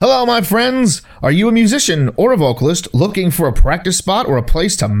Hello, my friends! Are you a musician or a vocalist looking for a practice spot or a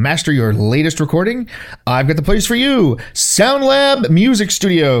place to master your latest recording? I've got the place for you. SoundLab Music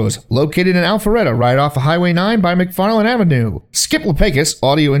Studios, located in Alpharetta, right off of Highway 9 by McFarland Avenue. Skip Lepakis,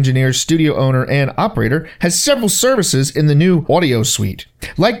 audio engineer, studio owner, and operator, has several services in the new audio suite,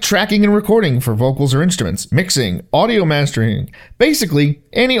 like tracking and recording for vocals or instruments, mixing, audio mastering, basically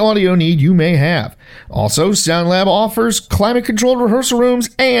any audio need you may have. Also, SoundLab offers climate-controlled rehearsal rooms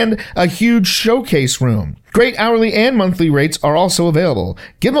and a huge showcase room. Great hourly and monthly rates are also available.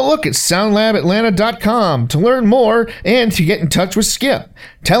 Give them a look at SoundLabAtlanta.com to learn more and to get in touch with Skip.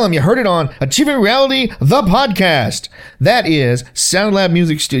 Tell him you heard it on Achieving Reality, the podcast. That is SoundLab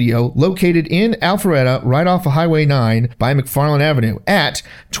Music Studio, located in Alpharetta, right off of Highway 9 by McFarland Avenue at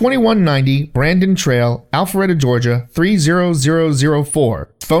 2190 Brandon Trail, Alpharetta, Georgia, 30004.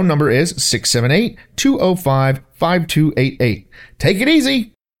 Phone number is 678-205-5288. Take it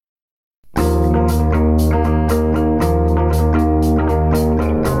easy.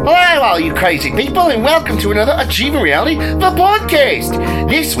 Hello, all you crazy people, and welcome to another Achieving Reality, the podcast.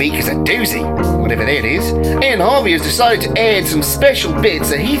 This week is a doozy, whatever that is, and Harvey has decided to add some special bits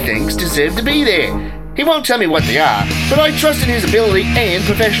that he thinks deserve to be there. He won't tell me what they are, but I trust in his ability and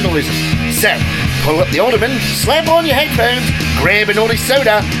professionalism. So, pull up the ottoman, slap on your headphones, grab a naughty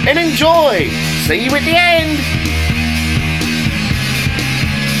soda, and enjoy. See you at the end.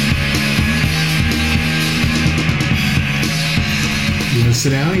 You want to sit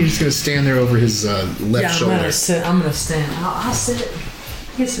down? Or you're just going to stand there over his left shoulder? I'm gonna stand. I'll sit. You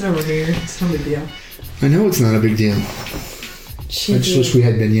can sit over here. It's no big deal. I know it's not a big deal. I just wish we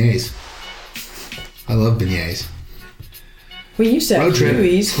had beignets. I love beignets. We used to have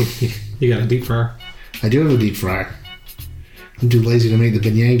Chewies. You got a deep fryer? I do have a deep fryer. I'm too lazy to make the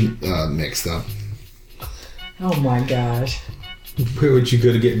beignet mix, though. Oh my gosh. Where would you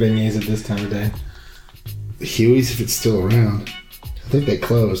go to get beignets at this time of day? Huey's, if it's still around. I think they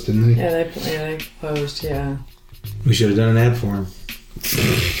closed, didn't they? Yeah, they closed. Yeah. We should have done an ad for him.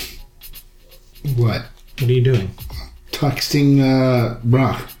 What? What are you doing? Texting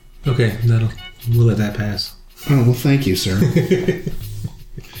Brock. Okay, we'll let that pass. Oh, well, thank you, sir.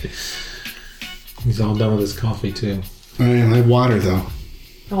 He's all done with his coffee, too. I have water, though.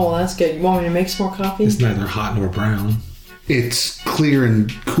 Oh, well, that's good. You want me to make some more coffee? It's neither hot nor brown. It's clear and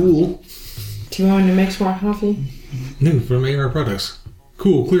cool. Do you want me to make some more coffee? New from AR Products.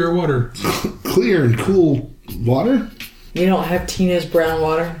 Cool, clear water. Clear and cool water? You don't have Tina's brown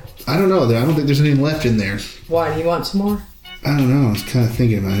water? I don't know. I don't think there's any left in there. Why? Do you want some more? I don't know. I was kind of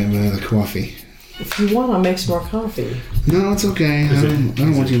thinking about having another coffee. If you want, I'll make some more coffee. No, it's okay. I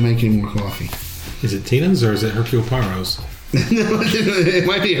don't want you to make any more coffee. Is it Tina's or is it Hercule Poirot's? It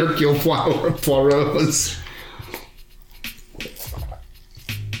might be Hercule Poirot's.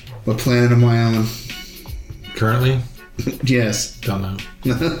 What planet am I on? Currently? Yes. Don't know.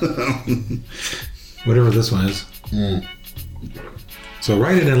 Whatever this one is. Mm. So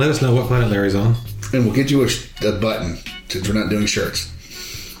write it and let us know what planet Larry's on. And we'll get you a button, since we're not doing shirts.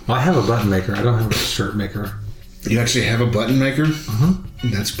 Well, I have a button maker. I don't have a shirt maker. You actually have a button maker? Uh-huh.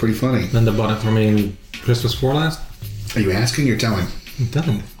 That's pretty funny. Linda bought it for me in Christmas before last. Are you asking or telling? I'm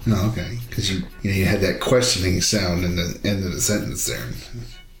telling. Oh, okay. Because you had that questioning sound in the end of the sentence there.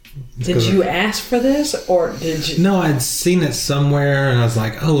 Did you ask for this, or did you? No, I'd seen it somewhere, and I was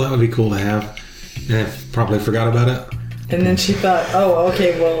like, "Oh, that would be cool to have," and I probably forgot about it. And then she thought, "Oh,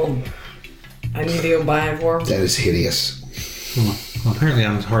 okay, well, I need to go buy it for him." That is hideous. Well, apparently,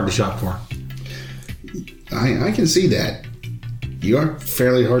 I'm hard to shop for. I can see that. You are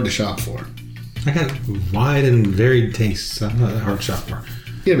fairly hard to shop for. I got wide and varied tastes. So I'm not that hard to shop for.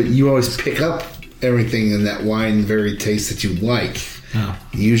 Yeah, but you always pick up everything in that wide and varied taste that you like. Oh.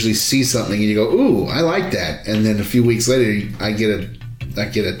 You usually see something and you go, "Ooh, I like that," and then a few weeks later, I get a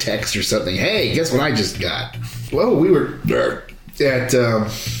text or something. "Hey, guess what I just got?" Well, we were at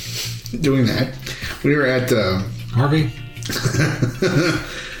doing that. We were at Harvey.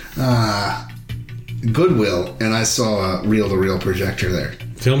 Goodwill, and I saw a reel-to-reel projector there.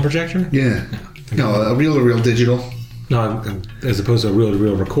 Film projector? Yeah. No, a reel-to-reel digital. No, as opposed to a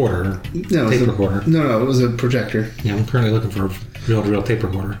reel-to-reel recorder. No, tape recorder. No, it was a projector. Yeah, I'm currently looking for a reel-to-reel tape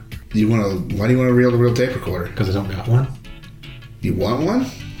recorder. Why do you want a reel-to-reel tape recorder? Because I don't got one. You want one?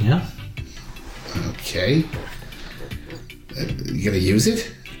 Yeah. Okay. You gonna use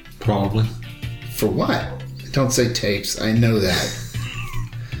it? Probably. For what? Don't say tapes. I know that.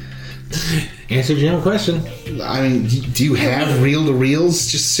 Answered your own question. I mean, do you have reel-to-reels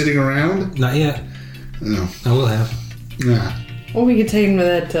just sitting around? Not yet. No. I will have. Nah. Well, we could take him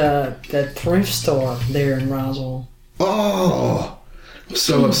to that thrift store there in Roswell. Oh,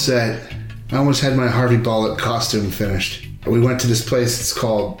 So upset. I almost had my Harvey Bullock costume finished. We went to this place. It's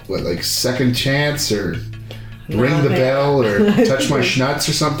called Second Chance or Ring the Bell or Touch My Schnuts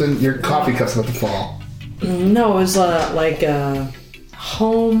or something. Your coffee cup's about to fall. No, it was like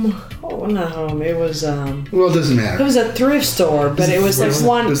home. Oh, not home. It was. Well, it doesn't matter. It was a thrift store, but it was like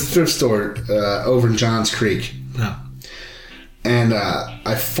one. It was a thrift store over in Johns Creek. No. And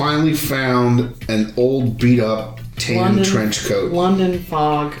I finally found an old beat up tan trench coat. London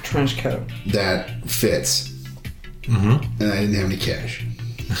Fog trench coat. That fits. Mm-hmm. And I didn't have any cash.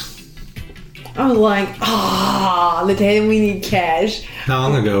 I was like, the day we need cash. How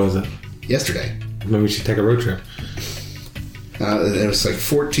long ago was it? Yesterday. Maybe we should take a road trip. It was like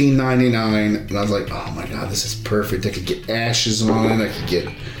 $14.99, and I was like, "Oh my god, this is perfect! I could get ashes on it. I could get,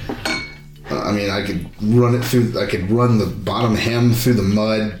 I could run it through. I could run the bottom hem through the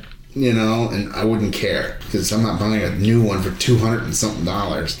mud, and I wouldn't care because I'm not buying a new one for $200 and something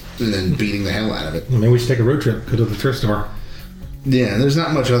and then beating the hell out of it. Maybe we should take a road trip. Go to the thrift store. Yeah, there's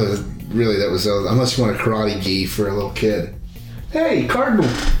not much other really that was unless you want a karate gi for a little kid. Hey, Cardinal.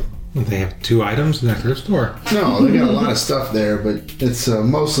 They have 2 items in that thrift store. No, they got a lot of stuff there, but it's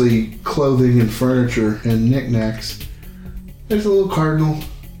mostly clothing and furniture and knickknacks. There's a little cardinal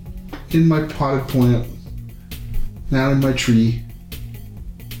in my potted plant. Now in my tree.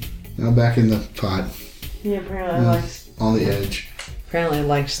 Now back in the pot. Yeah, apparently likes. On the edge. Apparently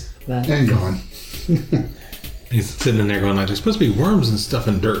likes that. And gone. He's sitting in there going like, there's supposed to be worms and stuff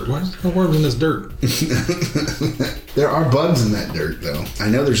in dirt. Why is there worms in this dirt? There are bugs in that dirt, though. I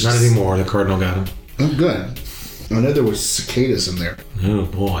know there's... Not anymore. The cardinal got him. Oh, good. I know there was cicadas in there. Oh,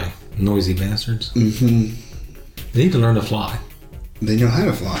 boy. Noisy bastards. Mm-hmm. They need to learn to fly. They know how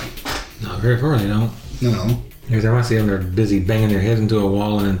to fly. Not very far, they don't. No. Every time I see them, they're busy banging their head into a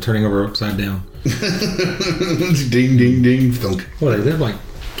wall and then turning over upside down. Ding, ding, ding, thunk. What, they live like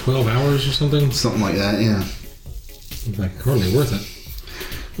 12 hours or something? Something like that, yeah. It's like hardly worth it.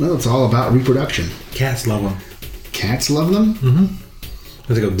 Well, it's all about reproduction. Cats love them. Cats love them?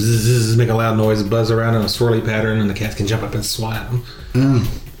 Mm-hmm. They go bzzz, make a loud noise, buzz around in a swirly pattern, and the cats can jump up and swat at them.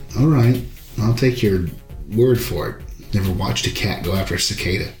 Oh, all right. I'll take your word for it. Never watched a cat go after a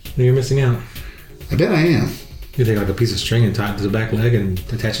cicada. You're missing out. I bet I am. You take like a piece of string and tie it to the back leg and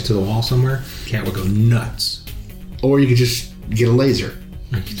attach it to the wall somewhere, cat would go nuts. Or you could just get a laser.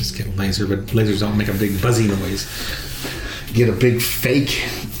 You could just get a laser, but lasers don't make a big buzzy noise. Get a big fake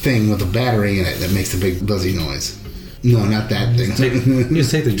thing with a battery in it that makes a big buzzy noise. No, not that thing. You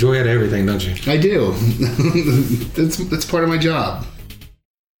just take the joy out of everything, don't you? I do. That's part of my job.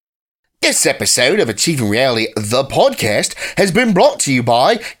 This episode of Achieving Reality, the podcast, has been brought to you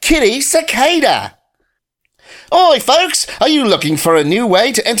by Kitty Cicada. Oi folks, are you looking for a new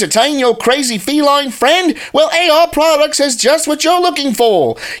way to entertain your crazy feline friend? Well, AR Products has just what you're looking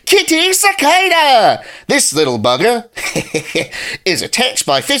for. Kitty Cicada! This little bugger is attached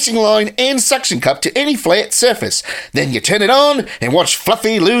by fishing line and suction cup to any flat surface. Then you turn it on and watch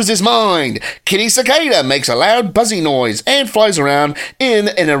Fluffy lose his mind. Kitty Cicada makes a loud buzzy noise and flies around in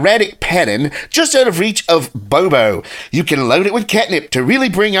an erratic pattern just out of reach of Bobo. You can load it with catnip to really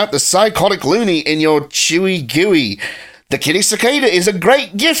bring out the psychotic loony in your chewy gooey. The Kitty Cicada is a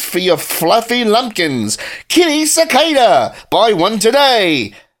great gift for your fluffy lumpkins. Kitty Cicada! Buy one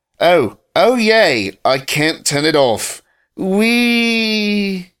today! Oh yay, I can't turn it off.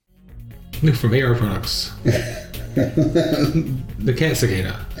 Wee! New from AR Products. The cat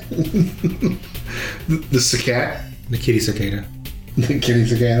cicada. The cicada? The kitty cicada. The kitty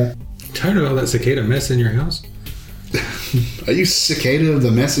cicada? Tired of all that cicada mess in your house? Are you cicada of the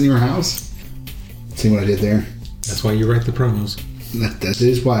mess in your house? See what I did there? That's why you write the promos. That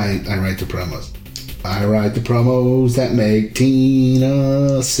is why I write the promos. I write the promos that make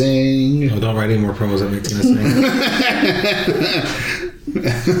Tina sing. Oh, don't write any more promos that make Tina sing.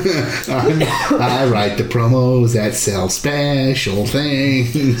 I write the promos that sell special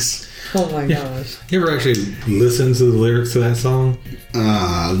things. Oh my gosh. You ever actually listen to the lyrics to that song?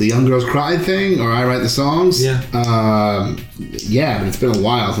 The Young Girls Cry thing, or I write the songs? Yeah. Yeah, but it's been a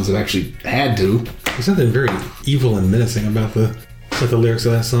while since I've actually had to. There's something very evil and menacing about the lyrics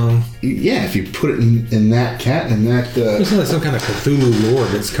of that song. Yeah, if you put it in that cat and that... It's like some kind of Cthulhu lord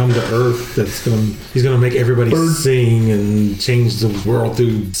that's come to Earth he's gonna make everybody sing and change the world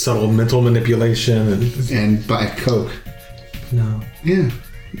through subtle mental manipulation and buy Coke. No. Yeah.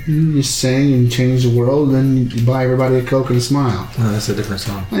 You sing and change the world, and then you buy everybody a Coke and a smile. Oh, that's a different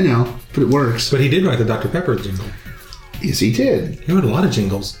song. I know, but it works. But he did write the Dr. Pepper jingle. Yes, he did. He wrote a lot of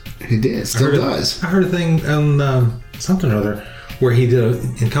jingles. He did. Still does. I heard a thing on something or other where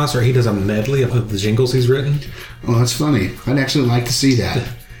in concert he does a medley of the jingles he's written. Oh, that's funny. I'd actually like to see that.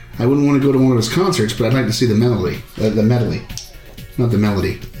 I wouldn't want to go to one of his concerts, but I'd like to see the medley. The medley. Not the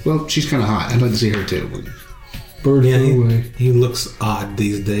melody. Well, she's kind of hot. I'd like to see her too. Bird Yeah, flew away. he looks odd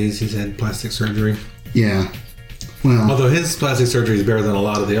these days. He's had plastic surgery. Yeah. Well, Although his plastic surgery is better than a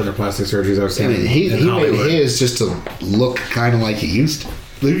lot of the other plastic surgeries I've seen I mean, he in made Hollywood. his just to look kind of like he used to.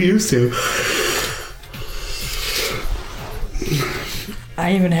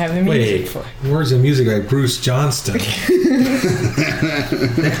 I even have the music Wait, for. words and music by Bruce Johnston.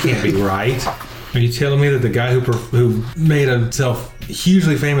 That can't be right. Are you telling me that the guy who made himself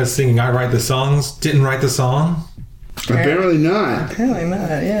hugely famous singing "I Write the Songs" didn't write the song? Apparently not. Apparently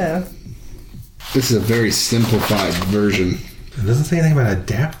not. Yeah. This is a very simplified version. It doesn't say anything about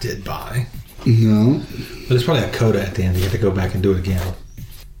adapted by. No. But there's probably a coda at the end. You have to go back and do it again.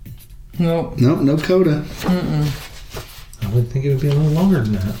 Nope. Nope, no coda. I would think it would be a little longer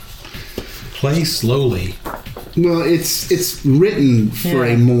than that. Play slowly. Well, it's written for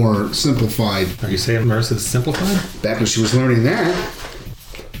a more simplified. Are you saying Marissa's simplified? Back when she was learning that.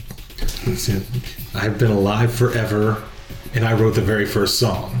 Let's see. I've been alive forever, and I wrote the very first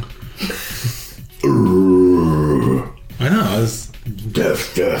song. I know.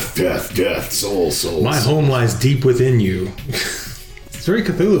 Death, death, death, death, soul, soul. My home lies deep within you. It's very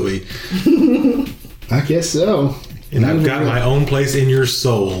Cthulhu-y. I guess so. And I've got my own place in your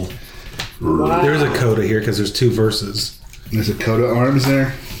soul. Wow. There's a coda here because there's 2 verses. There's a coda arms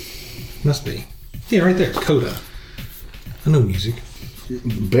there. Must be. Yeah, right there. Coda. I know music.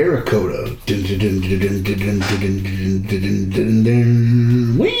 Barracoda. Dun, dun, dun, dun, dun, dun, dun, dun, dun, dun, dun,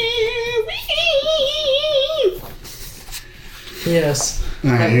 dun. Wee, wee. Yes. All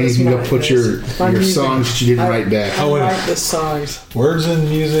right, That here you was can go mine. put your music. songs that you didn't write back. I Oh, wait. like the songs. Words and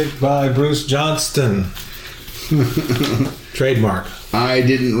music by Bruce Johnston. Trademark. I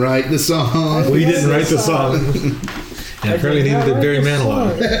didn't write the song. We didn't write the song. And apparently neither did Barry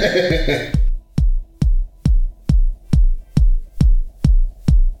Manilow.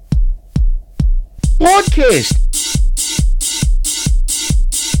 Podcast.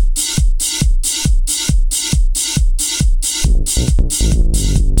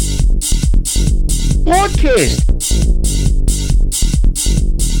 Podcast.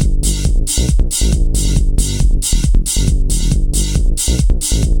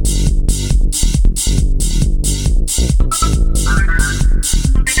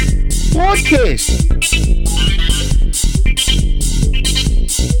 Podcast.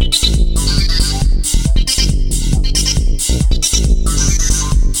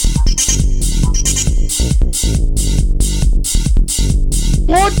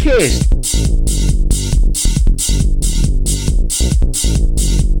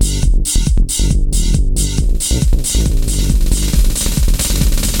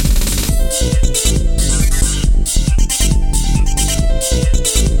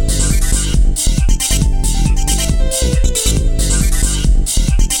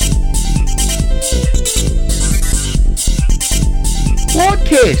 Podcast.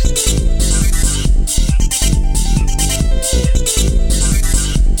 Podcast.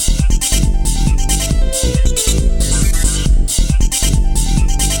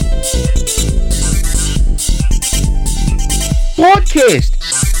 Podcast. Podcast.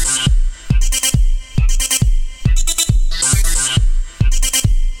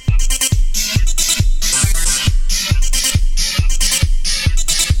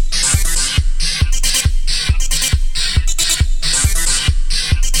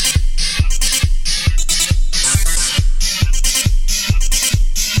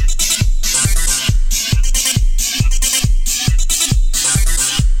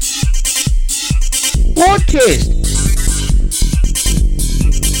 Podcast.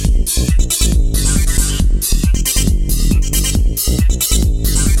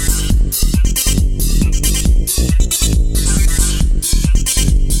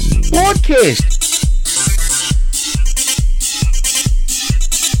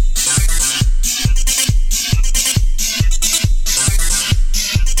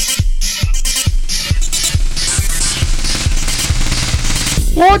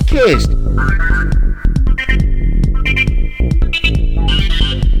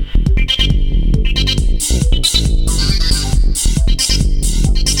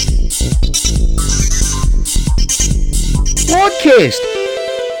 Podcast. Podcast.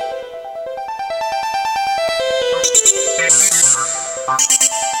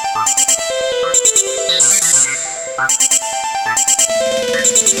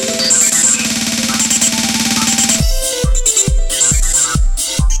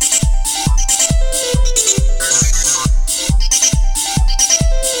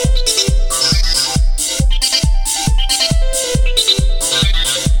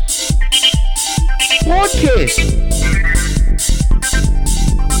 Podcast.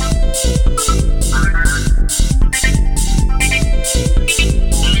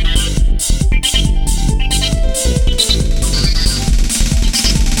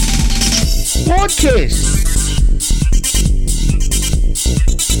 Podcast.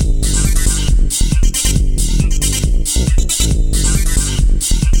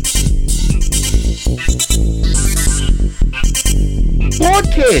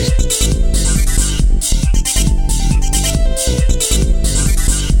 Podcast.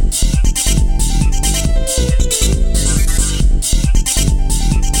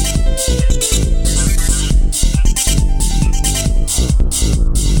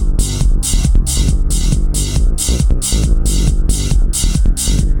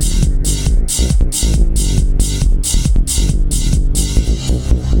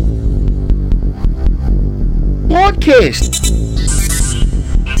 Podcast.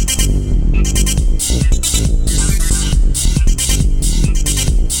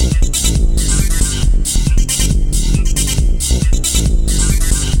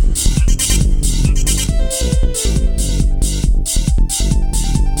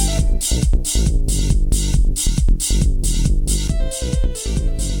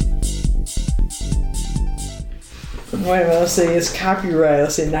 Wait a minute, let's see. It's copyright.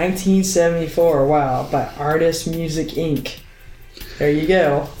 Let's see, 1974. Wow, by Artist Music Inc. There you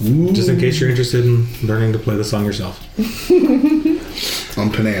go. Just in case you're interested in learning to play the song yourself. On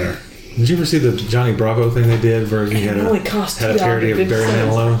Panana. Did you ever see the Johnny Bravo thing they did where he had It only a, cost had a parody of Barry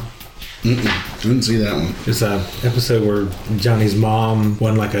 $2.50. Manilow? Didn't see that one. It's a episode where Johnny's mom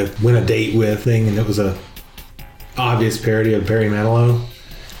won like a win a date with thing, and it was a obvious parody of Barry Manilow.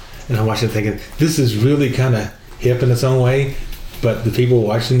 And I watched it thinking, this is really kind of hip in its own way, but the people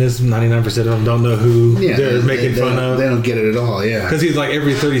watching this, 99% of them don't know who they're making fun of. They don't get it at all, yeah. Because he's like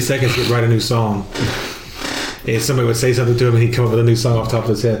every 30 seconds he'd write a new song. And somebody would say something to him and he'd come up with a new song off the top of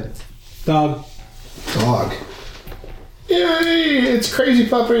his head. Dog. Dog. Yay, it's Crazy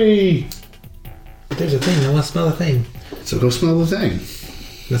Puppy. But there's a thing, I want to smell a thing. So go smell the thing.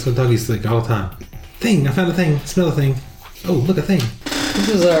 That's what doggies think all the time. Thing, I found a thing, smell a thing. Oh, look, a thing.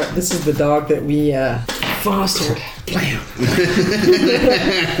 This is the dog that we fostered. Blam.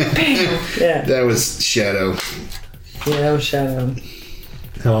 Bam! Yeah. That was Shadow. Yeah, that was Shadow.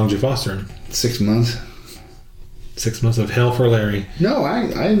 How long did you foster him? 6 months. 6 months of hell for Larry. No,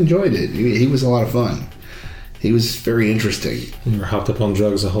 I enjoyed it. He was a lot of fun. He was very interesting. You were hopped up on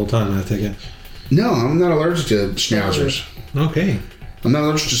drugs the whole time, I take it. No, I'm not allergic to schnauzers. Okay. I'm not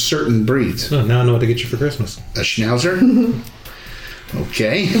allergic to certain breeds. Oh, now I know what to get you for Christmas. A schnauzer?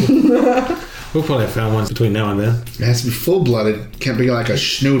 Okay. We'll probably have found one between now and then. It has to be full-blooded. Can't be like a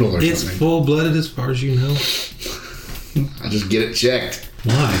schnoodle or It's something. full-blooded as far as you know. I'll just get it checked.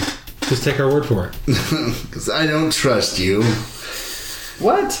 Why? Just take our word for it. Because I don't trust you.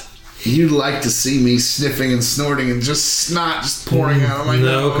 What? You'd like to see me sniffing and snorting and just snot just pouring out of my No,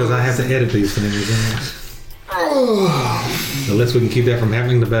 nose. because I have to edit these things. Oh. The less we can keep that from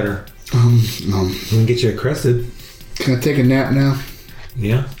happening, the better. We can get you crested. Can I take a nap now?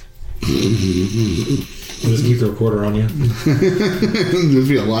 Yeah. We'll just keep the recorder on you. There'd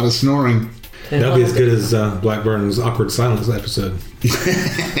be a lot of snoring. That'll be as good as Blackburn's Awkward Silence episode.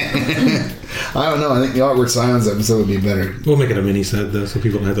 I don't know. I think the Awkward Silence episode would be better. We'll make it a mini-set, though, so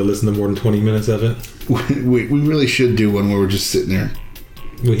people don't have to listen to more than 20 minutes of it. We really should do one where we're just sitting there.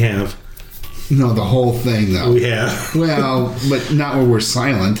 We have. No, the whole thing, though. We have. Well, but not where we're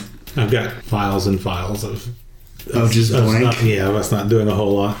silent. I've got files and files of Just blank? That's not doing a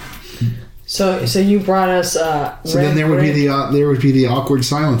whole lot. So you brought us. So then there would be the Awkward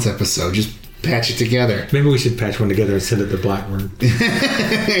Silence episode. Just patch it together. Maybe we should patch one together and send it to Blackburn.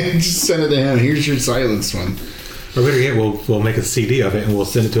 Just send it to him. Here's your silence one. Or better yet, we'll make a CD of it and we'll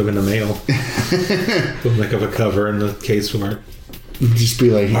send it to him in the mail. We'll make up a cover and the case for it. Just be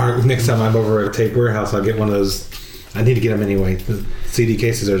like, Or next time I'm over at a tape warehouse, I'll get one of those. I need to get them anyway. The CD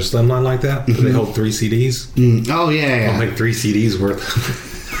cases are slimline like that, but they hold 3 CDs. oh yeah, I'll make 3 CDs worth.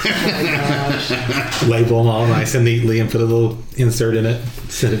 Label them all nice and neatly and put a little insert in it.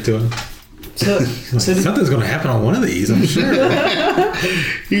 Send it to him. So Something's going to happen on one of these, I'm sure.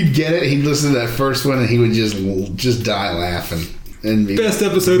 He'd get it. He'd listen to that first one and he would just die laughing and be Best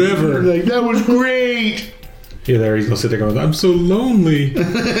episode ever. like, "That was great." Yeah, there he's going to sit there going, I'm so lonely. I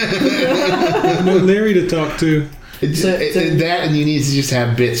have no Larry to talk to. That and you need to just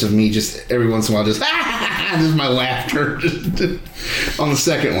have bits of me just every once in a while just this is my laughter on the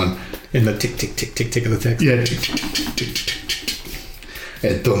second one. And the tick, tick, tick, tick, tick of the text. Yeah, tick, tick, tick, tick, tick, tick, tick, tick.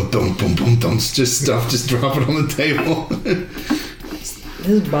 And dum dum boom boom dum. Just stuff just dropping on the table.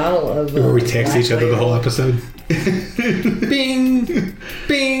 his bottle of. Where we text Black each other the whole Label. episode. Bing,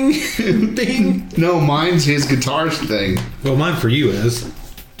 bing, bing. No, mine's his guitar thing. Well, mine for you is.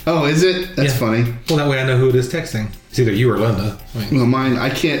 Oh, is it? That's Yeah. funny. Well, that way I know who it is texting. It's either you or Linda. Well, mine, I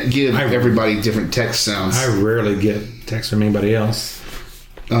can't give I- everybody different text sounds. I rarely get texts from anybody else.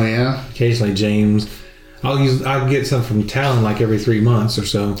 Oh, yeah? Occasionally, James. I'll get some from Talon like every 3 months or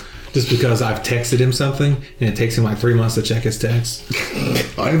so, just because I've texted him something and it takes him like 3 months to check his text.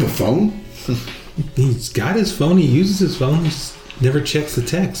 I have a phone? He's got his phone. He uses his phone. He just never checks the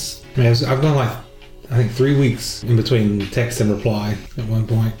text. I mean, I've gone like, I think 3 weeks in between text and reply at one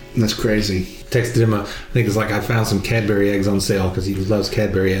point. That's crazy. Texted him, I think it's like I found some Cadbury eggs on sale because he loves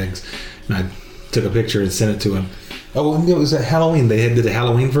Cadbury eggs. And I took a picture and sent it to him. Oh, it was at Halloween. They did a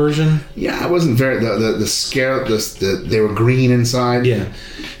Halloween version. Yeah, I wasn't very... The scare... they were green inside. Yeah.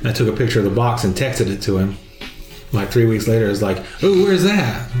 And I took a picture of the box and texted it to him. Like 3 weeks later, it's like, oh, where's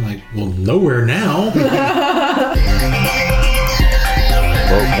that? I'm like, well, nowhere now.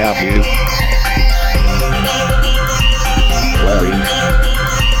 Vocabulary.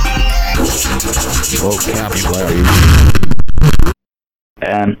 Vocabulary.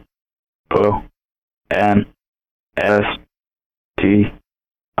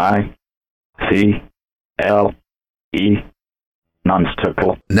 N-O-N-S-T-I-C-L-E.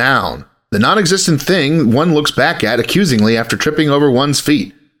 Nonstickle. Noun. The non-existent thing one looks back at accusingly after tripping over one's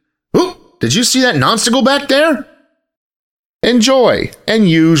feet. Ooh, did you see that nonstickle back there? Enjoy and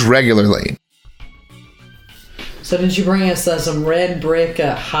use regularly. So did you bring us some red brick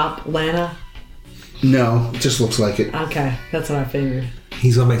hop Lana? No, it just looks like it. Okay, that's what I figured.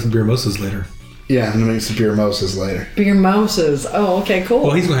 He's going to make some beer mimosas later. Yeah, I'm going to make some beer mimosas later. Beer mimosas. Oh, okay, cool.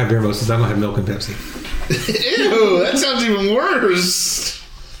 Well, he's going to have beer mimosas. I'm going to have milk and Pepsi. Ew, that sounds even worse.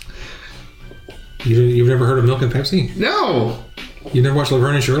 You've never heard of milk and Pepsi? No. You never watched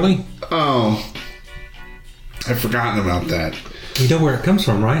Laverne and Shirley? Oh. I've forgotten about that. You know where it comes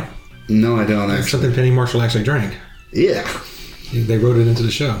from, right? No, I don't It's actually. something Penny Marshall actually drank. Yeah. They wrote it into the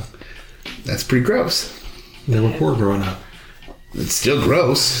show. That's pretty gross. They were poor growing up. It's still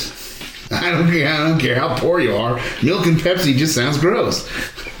gross. I don't care how poor you are. Milk and Pepsi just sounds gross.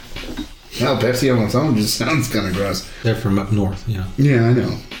 Well, Pepsi on its own just sounds kind of gross. They're from up north, you know. Yeah, I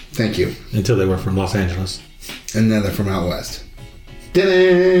know. Thank you. Until they were from Los Angeles. And then they're from out west.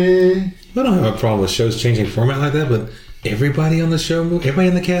 Ta-da! I don't have a problem with shows changing format like that, but everybody on the show, everybody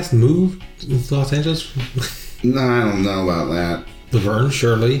in the cast moved to Los Angeles. No, I don't know about that. Laverne,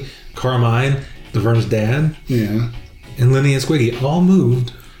 Shirley, Carmine, Laverne's dad, Yeah. and Lenny and Squiggy all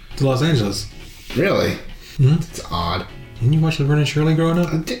moved to Los Angeles. Really? Mhm. It's odd. Didn't you watch Laverne and Shirley growing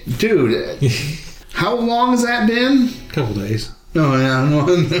up? Dude, how long has that been? A couple days. No, yeah, no.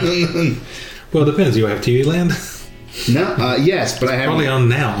 Well, it depends. You have TV Land? No, yes, but I Probably haven't. on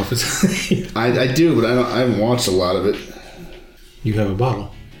now. If it's I do, but I haven't watched a lot of it. you have a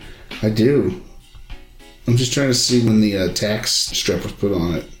bottle. I do. I'm just trying to see when the tax strip was put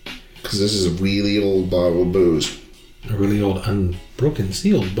on it, because this is a really old bottle of booze. A really old, unbroken,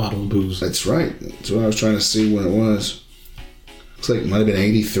 sealed bottle of booze. That's right. That's what I was trying to see when it was. Looks like it might have been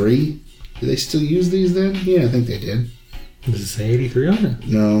 83. Do they still use these then? Yeah, I think they did. Does it say 83 on it?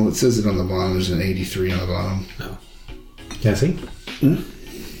 No, it says it on the bottom. There's an 83 on the bottom. No. Can I see?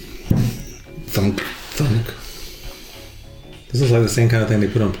 Thunk. Thunk. This is like the same kind of thing they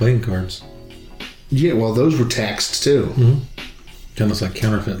put on playing cards. Yeah, well, those were taxed too. Kind of looks like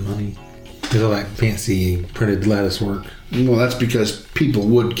counterfeit money. There's all that fancy printed lattice work. Well, that's because people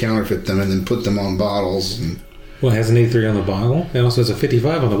would counterfeit them and then put them on bottles. And Well, it has an 83 on the bottle. It also has a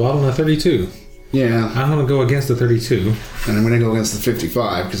 55 on the bottle and a 32. yeah, I'm going to go against the 32. and I'm going to go against the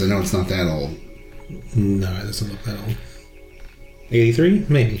 55 because I know it's not that old. No, it doesn't look that old. 83?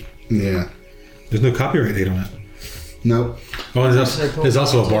 Maybe. Yeah. There's no copyright date on it. Nope. Oh, and there's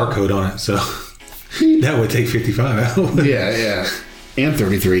also a barcode on it, so that would take 55 out. Yeah. And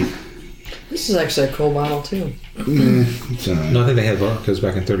 33. This is actually a cool bottle too. It's all right. No, I think they had barcodes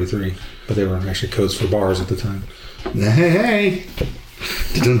back in 33, but they were actually codes for bars at the time. Hey.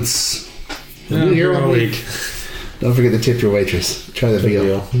 Dunce. Yeah, You're all all week. Don't forget to tip your waitress. Try the veal.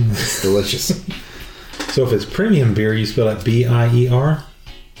 Deal. Delicious. So if it's premium beer, you spell it B-I-E-R?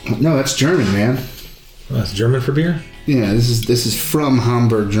 No, that's German, man. Well, that's German for beer? Yeah, this is from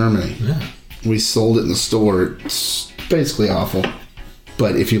Hamburg, Germany. Yeah. We sold it in the store. It's basically awful.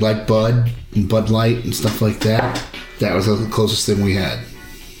 But if you like Bud and Bud Light and stuff like that, that was the closest thing we had.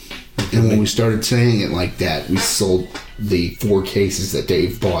 And when we started saying it like that, we sold the 4 cases that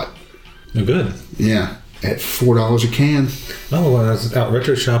Dave bought. Oh, good. Yeah. at $4 a can. Oh, when I was out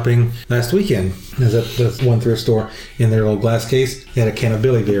retro shopping last weekend, I was at this one thrift store. In their little glass case, they had a can of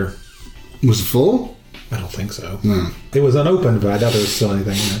Billy beer. Was it full? I don't think so. No. It was unopened, but I doubt there was still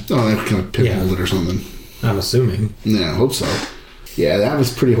anything in it. Oh, they kind of pinholed Yeah. it or something. I'm assuming. Yeah, I hope so. Yeah, that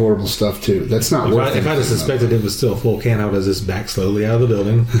was pretty horrible stuff, too. That's not worth it. If I'd have suspected it was still a full can, I would have just backed slowly out of the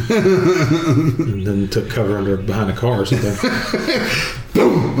building. And then took cover behind a car or something.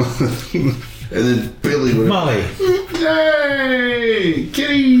 Boom! And then Billy would have... Molly Hey!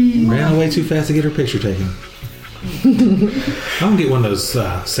 Kitty! ran away too fast to get her picture taken. I'm going to get one of those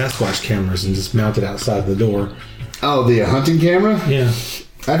Sasquatch cameras and just mount it outside the door. Oh, the hunting camera? Yeah.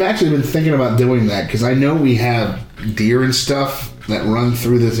 I've actually been thinking about doing that because I know we have deer and stuff that run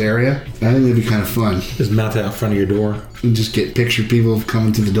through this area. I think it'd be kind of fun. Just mount it out front of your door. And just get picture people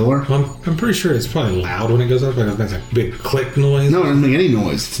coming to the door. Well, I'm pretty sure it's probably loud when it goes up. Like it makes a big click noise. No, it doesn't make any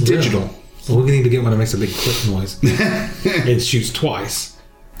noise. It's digital. Well, we need to get one that makes a big click noise. It shoots twice.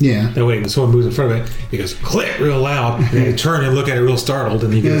 Yeah. That way, when someone moves in front of it, it goes click real loud. And then you turn and look at it real startled,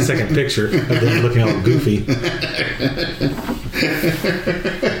 and you get a second picture of them looking all goofy.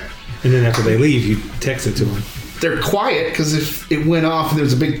 And then after they leave, you text it to them. They're quiet because if it went off and there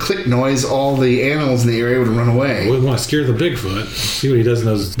was a big click noise, all the animals in the area would run away. We want to scare the Bigfoot. See what he does in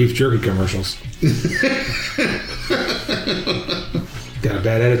those beef jerky commercials. Got a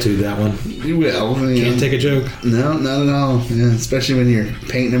bad attitude, that one. You will. Can't take a joke. No, not at all. Yeah, especially when you're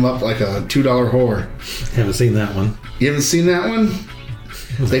painting him up like a $2 whore. Haven't seen that one. You haven't seen that one?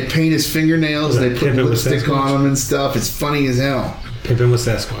 They paint his fingernails, they put Pimpin' with lipstick Sasquatch? on them and stuff. It's funny as hell. Pimpin' with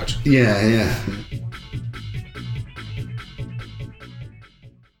Sasquatch. Yeah.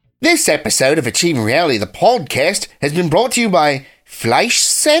 This episode of Achieving Reality, the podcast, has been brought to you by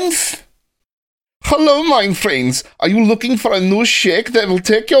Fleischsenf. Hello, my friends. Are you looking for a new shake that will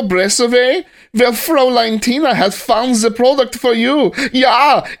take your breath away? Well, Fraulein Tina has found the product for you.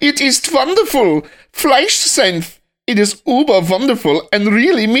 Yeah, it is wonderful. Fleischsenf. It is uber wonderful and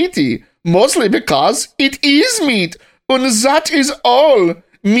really meaty. Mostly because it is meat. And that is all.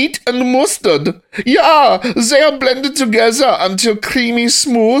 Meat and mustard. Yeah, they are blended together until creamy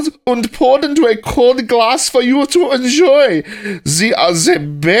smooth and poured into a cold glass for you to enjoy. They are the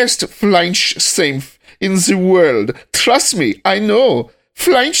best Fleischsenf in the world. Trust me, I know.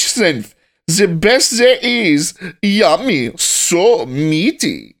 Fleischsenf, the best there is. Yummy, so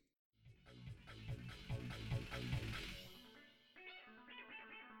meaty.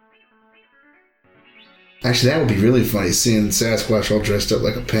 Actually, that would be really funny, seeing Sasquatch all dressed up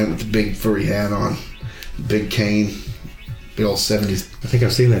like a pimp with the big furry hat on, big cane, big old 70s. I think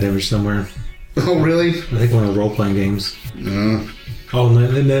I've seen that image somewhere. Oh, really? I think one of the role-playing games. No. Oh, no,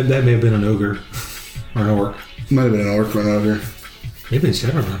 that may have been an ogre. Or an orc. Might have been an orc or an ogre. Maybe it's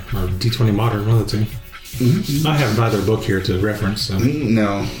Shadowrun or D20 Modern, one of the two. Mm-hmm. I have neither book here to reference, so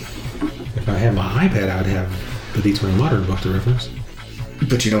No. if I had my iPad, I'd have the D20 Modern book to reference.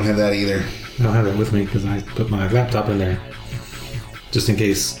 But you don't have that either. I don't have that with me because I put my laptop in there. Just in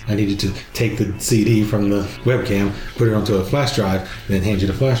case I needed to take the CD from the webcam, put it onto a flash drive, and then hand you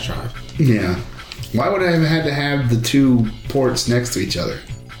the flash drive. Yeah. Why would I have had to have the two ports next to each other?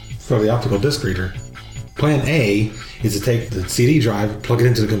 For the optical disc reader. Plan A is to take the CD drive, plug it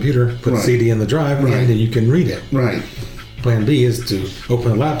into the computer, put the Right. CD in the drive, Right. and then you can read it. Right. Plan B is to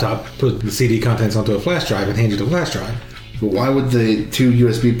open the laptop, put the CD contents onto a flash drive, and hand you the flash drive. But why would the two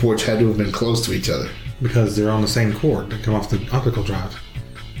USB ports had to have been close to each other? Because they're on the same cord. They come off the optical drive.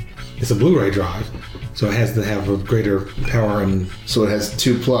 It's a Blu-ray drive, so it has to have a greater power and... So it has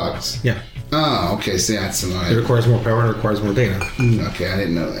two plugs. Yeah. Oh, okay. See, that's It annoying. requires more power and it requires more data. Okay, I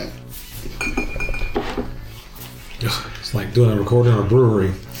didn't know that. It's like doing a recording in a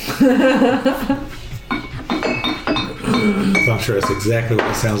brewery. So I'm sure that's exactly what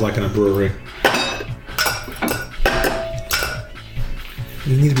it sounds like in a brewery.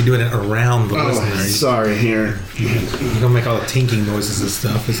 You need to be doing it around the Oh, listener. sorry, here. You're gonna make all the tinking noises and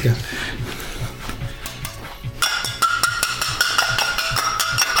stuff. It's got...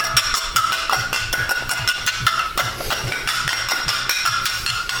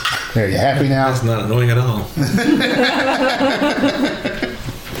 Are you happy now? That's not annoying at all.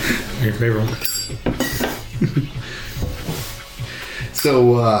 Your favorite one?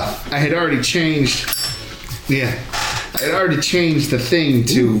 So, I had already changed. Yeah. I had already changed the thing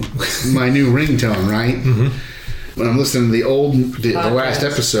to my new ringtone, right? Mm-hmm. When I'm listening to the last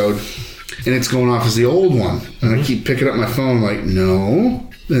episode, and it's going off as the old one, and I keep picking up my phone, I'm like, no.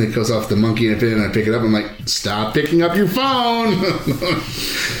 Then it goes off the monkey in a bit, and I pick it up, I'm like, stop picking up your phone.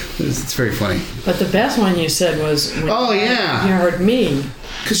 It's very funny. But the best one you said was when Oh, yeah. you heard me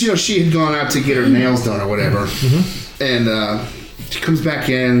because she had gone out to get her nails done or whatever, and she comes back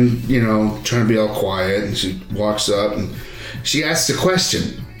in, trying to be all quiet, and she walks up and she asks a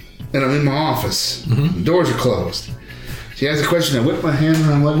question, and I'm in my office. The doors are closed. She asks a question. I whip my hand and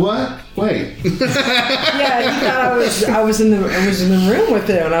I'm like, "What? Wait." Yeah, he thought I was in the room with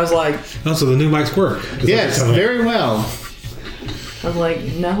him, and I was like, Oh, so the new mics work. Yes, very well. I'm like,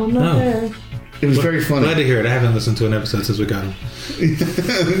 no, I'm not there. It was very funny. Glad to hear it. I haven't listened to an episode since we got him.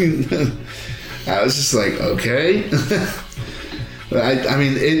 I was just like, okay.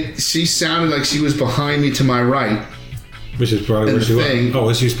 She sounded like she was behind me to my right, Which is probably And where she the thing- was.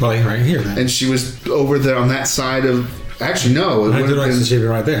 Oh, she was probably right here then. and she was over there on that side of. Actually, no. It I would did have like been, she been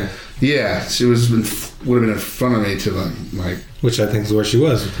right there. yeah, she would have been in front of me to my Which I think is where she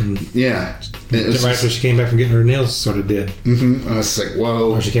was. And yeah. It was right after she came back from getting her nails sort of did. I was like,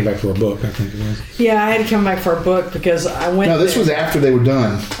 whoa. Or she came back for a book, I think it was. Yeah, I had to come back for a book because I went. No, this there. was after they were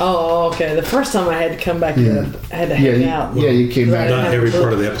done. Oh, okay. The first time I had to come back, I had to hang out. You came back. Right. Not every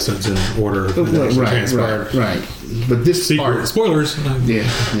part of the episode's in order. that actually transpired. Right. But this Secret. part, Spoilers. yeah.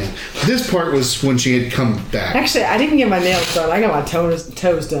 This part was when she had come back. Actually, I didn't get my nails done. I got my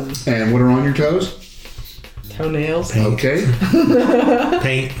toes done. And what are on your toes? Toenails. Okay.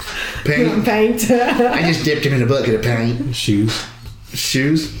 Paint. Paint. Paint. I just dipped him in a bucket of paint. Shoes.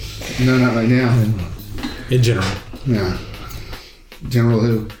 Shoes? No, not right now. In general. No. General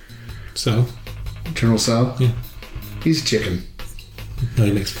who? So, General Sal? Yeah. He's a chicken. no,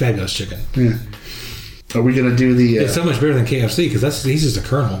 he makes fabulous chicken. Yeah. Are we gonna do the? It's so much better than KFC because he's just a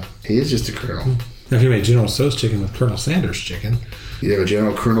colonel. He is just a colonel. Now, if you made General Tso's chicken with Colonel Sanders chicken, You have a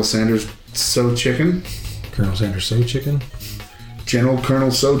General Colonel Sanders So chicken. Colonel Sanders So chicken, General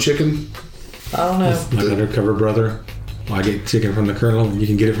Colonel So chicken. I don't know. my undercover brother. Well, I get chicken from the colonel, and you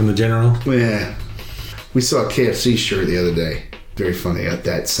can get it from the general. Yeah. We saw a KFC shirt the other day. Very funny. At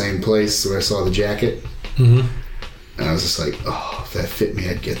that same place where I saw the jacket. Mm-hmm. And I was just like, oh, if that fit me,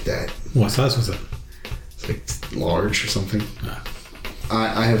 I'd get that. What size was it? It's like large or something.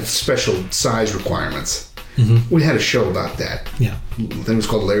 I have special size requirements. Mm-hmm. We had a show about that. Yeah. I think it was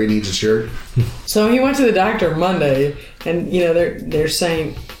called Larry Needs a Shirt. So he went to the doctor Monday, and they're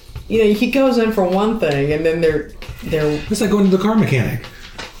saying, he goes in for one thing, and then they're It's like going to the car mechanic.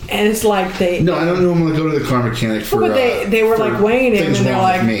 and it's like they. No, I don't normally go to the car mechanic for. But they were for like weighing him, things and they're wrong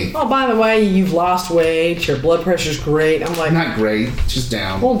like, with me. "Oh, by the way, you've lost weight. Your blood pressure's great." I'm like, Not great, just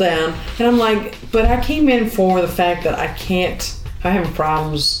down. "Hold down," and I'm like, "But I came in for the fact that I have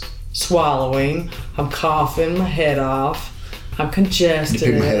problems swallowing. I'm coughing my head off. I'm You congested.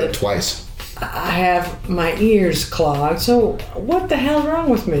 picked my head up twice. I have my ears clogged. So what the hell's wrong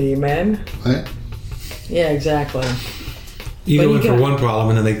with me, man?" What? Yeah, exactly. You But go you in for got- one problem,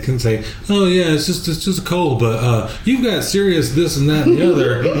 and then they can say, "Oh yeah, it's just a cold, but you've got serious this and that and the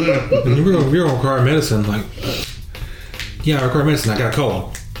other, and you're gonna require medicine." Like, yeah, I require medicine. I got a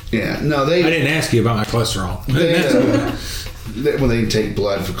cold. Yeah, no, they. I didn't ask you about my cholesterol. I didn't ask you that. They take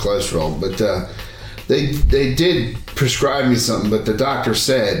blood for cholesterol, but they did prescribe me something. But the doctor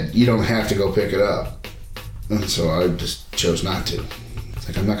said you don't have to go pick it up, and so I just chose not to. It's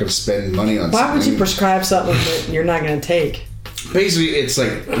like I'm not going to spend money on. Why would something. you prescribe something that you're not going to take? Basically, it's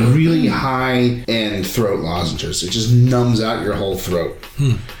like really high end throat lozenges. It just numbs out your whole throat.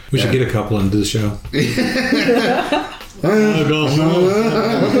 We should get a couple and do the show.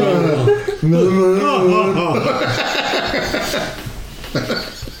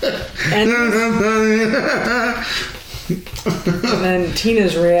 And then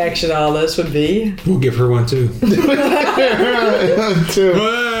Tina's reaction to all this would be, We'll give her one too. Hey!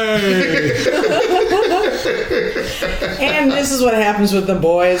 and this is what happens when the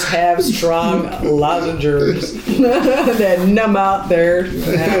boys have strong lozengers that numb out their.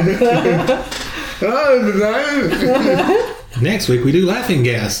 Next week we do laughing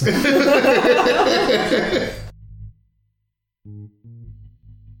gas.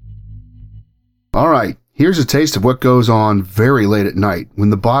 All right, here's a taste of what goes on very late at night when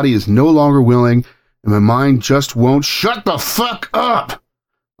the body is no longer willing and my mind just won't shut the fuck up.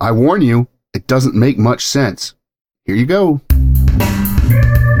 I warn you, it doesn't make much sense. Here you go.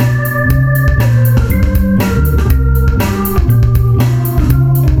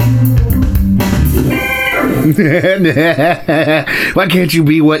 Why can't you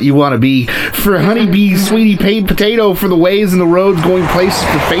be what you want to be? For honeybee, sweetie paid potato, for the ways and the roads, going places,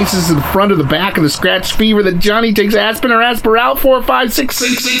 for faces in the front or the back of the scratch fever that Johnny takes aspirin or Aspiral 4, 5, 6,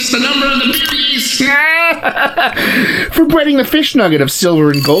 6, 6, the number of the babies. For breading the fish nugget of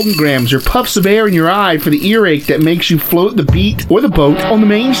silver and golden grams, or puffs of air in your eye, for the earache that makes you float the beat or the boat on the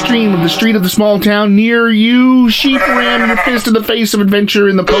main stream of the street of the small town near you. Sheep ram your fist in the face of adventure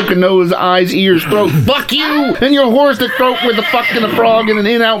in the poke nose, eyes, ears, throat. Fuck you! And your horse that throat with a fuck and a frog and an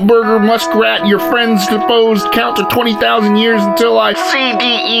in-out burger muskrat. Your friends supposed count to 20,000 years until I C, D,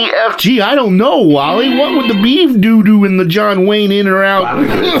 E, F, G. I don't know, Wally. What would the beef do in the John Wayne in or out?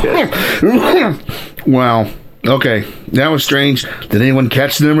 Wow. Okay, that was strange. Did anyone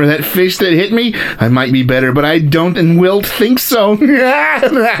catch the number of that fish that hit me? I might be better, but I don't and will think so.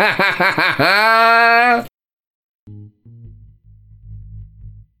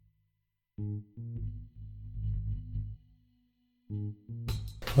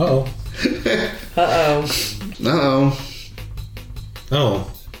 Uh-oh. Uh-oh. Uh-oh.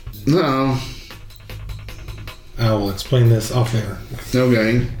 Oh. No. I will explain this off air.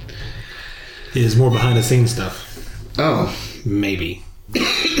 Okay. It is more behind the scenes stuff. Oh. Maybe.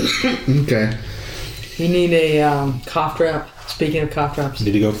 Okay. You need a cough drop. Speaking of cough drops.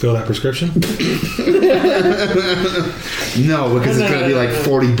 Did you go fill that prescription? No, because it's going to be like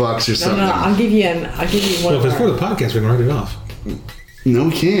 $40 or something. No, I'll give you one. Well, if it's for the podcast, we can write it off. No,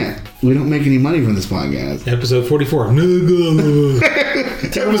 we can't. We don't make any money from this podcast. Episode 44.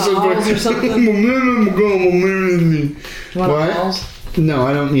 Halls or something? You want What? halls? No,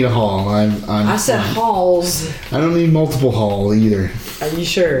 I don't need a haul. I said halls. I don't need multiple haul either. Are you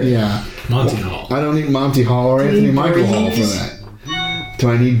sure? Yeah. Monty Hall. I don't need Monty Hall or Anthony need Michael Hall for Breeze? that. Do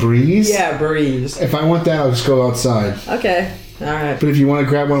I need Breeze? Yeah, Breeze. If I want that, I'll just go outside. Okay. All right. But if you want to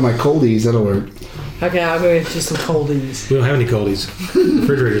grab one of my coldies, that'll work. Okay, I'll go get you some coldies. We don't have any coldies.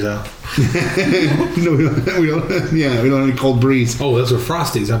 Refrigerator's out. No, we don't. Yeah, we don't have any cold breeze. Oh, those are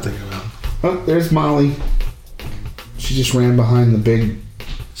Frosties I'm thinking about. Oh, there's Molly. She just ran behind the big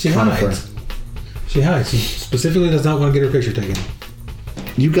She conifer. hides. She hides. She specifically does not want to get her picture taken.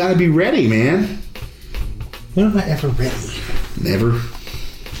 You gotta be ready, man. When am I ever ready? Never.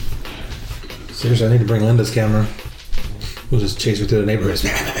 Seriously, I need to bring Linda's camera. We'll just chase her through the neighborhood.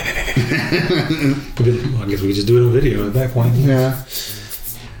 Well, I guess we could just do it in video at that point. Yeah.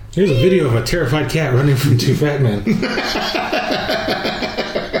 Here's a video of a terrified cat running from two fat men.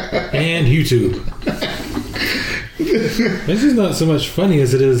 And YouTube. This is not so much funny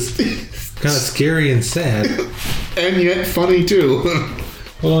as it is kind of scary and sad. And yet funny too.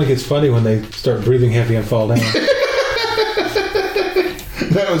 Well, it only gets funny when they start breathing heavy and fall down.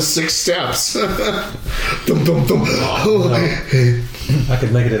 That was 6 steps. Dum, dum, dum. No. I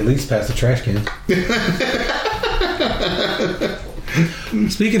could make it at least past the trash can.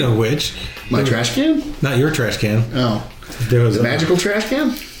 Speaking of which, My trash can? not your trash can. Oh. There was The magical trash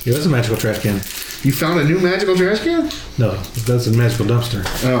can? It was a magical trash can. You found a new magical trash can? No, that's a magical dumpster.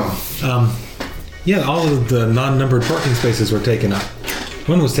 Oh. Yeah, all of the non-numbered parking spaces were taken up.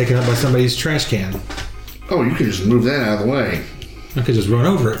 One was taken up by somebody's trash can. Oh, you could just move that out of the way. I could just run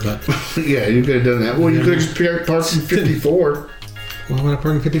over it, but Yeah, you could have done that. Well, you could have just parked in 54. why would I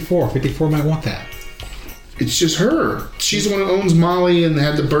park in 54? 54 might want that. It's just her. She's the one who owns Molly and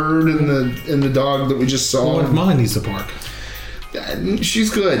had the bird and the dog that we just saw. Well, what if Molly needs to park? She's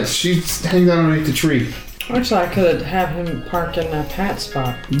good. She hangs out underneath the tree. Actually, I could have him park in Pat's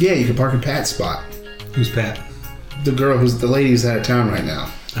spot. Yeah, you could park in Pat's spot. Who's Pat? The lady who's out of town right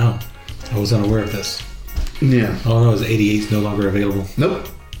now. Oh, I was unaware of this. Yeah. All I know is 88 is no longer available Nope.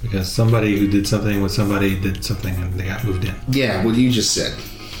 because somebody who did something with somebody did something and they got moved in. Yeah, what you just said.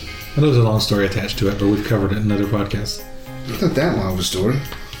 I know there's a long story attached to it, but we've covered it in other podcasts. It's not that long of a story.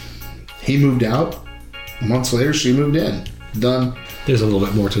 He moved out. Months later, she moved in. Done. There's a little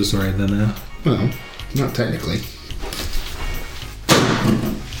bit more to the story than that. Well, not technically.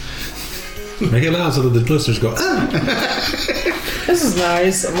 Make it loud so that the listeners go, ah! This is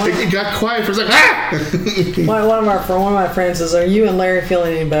nice. It got quiet for a second. Ah! One of my friends says, "Are you and Larry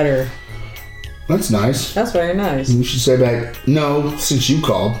feeling any better?" That's nice. That's very nice. You should say back, no, since you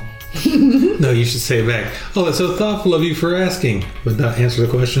called. No, you should say back, oh, that's so thoughtful of you for asking, but not answer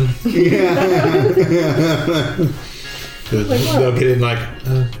the question. They'll get in like,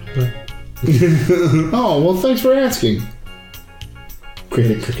 what? Oh, well, thanks for asking.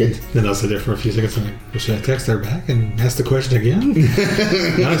 Cricket. Then I'll sit there for a few seconds and like, well, should I text her back and ask the question again?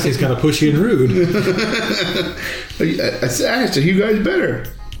 Honestly, it's kind of pushy and rude. I asked, are you guys better?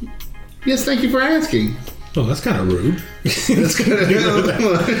 Yes, thank you for asking. Oh, that's kind of rude. That's kind of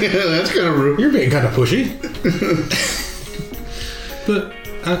that's kind of rude. You're being kind of pushy. But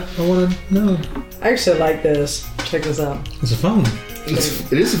I want to know. I actually like this. Check this out. It's a phone.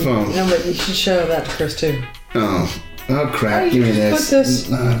 It is a phone. No, but you should show that to Chris too. Oh crap! Oh, Give me you this. put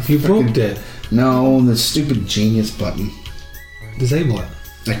this- You broke it. No, the stupid genius button. Disable it.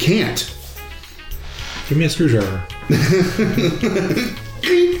 I can't. Give me a screwdriver.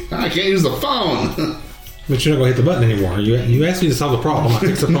 I can't use the phone. But you're not going to hit the button anymore. You asked me to solve the problem. I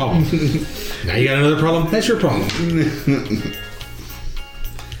fixed the problem. Now you got another problem? That's your problem.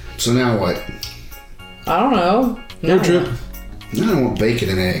 So now what? I don't know. Road trip. Now I want bacon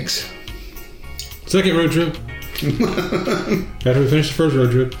and eggs. Second road trip. After we finish the first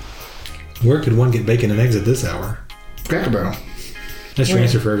road trip. Where could one get bacon and eggs at this hour? Cracker Barrel. That's your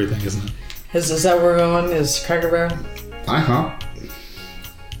answer for everything, isn't it? Is that where we're going? Is Cracker Barrel? IHOP.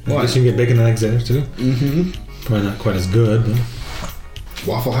 I guess you can get bacon and eggs there too. Mm-hmm. Probably not quite as good, but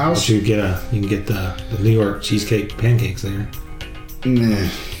Waffle House. you can get the New York cheesecake pancakes there. Nah.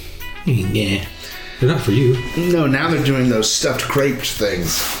 Yeah, they're not for you. No, now they're doing those stuffed crepe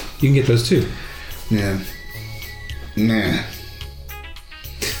things. You can get those too. Yeah. Nah.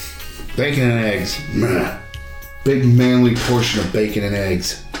 Bacon and eggs. Nah. Big manly portion of bacon and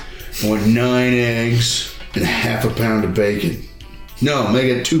eggs. I want 9 eggs and half a pound of bacon. No, make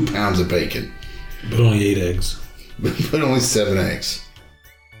it 2 pounds of bacon. But only 8 eggs. But only 7 eggs.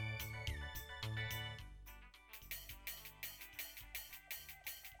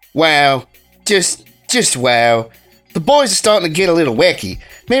 Wow. Just wow. The boys are starting to get a little wacky.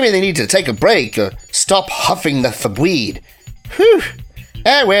 Maybe they need to take a break or stop huffing the thweed. Whew.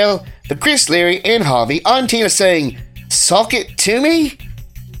 Ah well, for Chris, Larry, and Harvey, I'm Tina saying, sock it to me?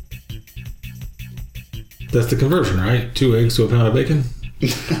 That's the conversion, right? 2 eggs to a pound of bacon.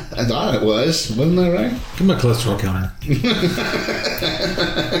 I thought it was. Wasn't that right? Give me a cholesterol counter.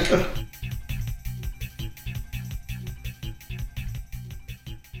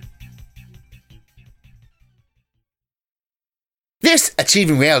 This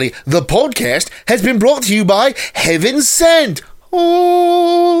Achieving Reality, the podcast, has been brought to you by Heaven Sent.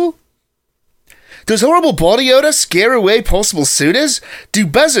 Oh. Does horrible body odor scare away possible suitors? Do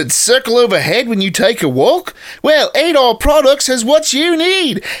buzzards circle overhead when you take a walk? Well, Adar Products has what you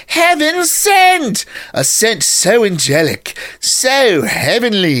need. Heaven Sent! A scent so angelic, so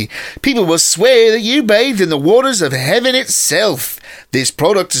heavenly. People will swear that you bathed in the waters of heaven itself. This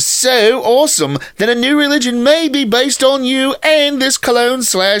product is so awesome that a new religion may be based on you and this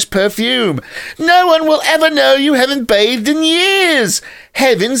cologne/perfume. No one will ever know you haven't bathed in years.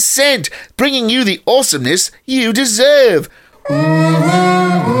 Heaven Sent, bringing you the awesomeness you deserve.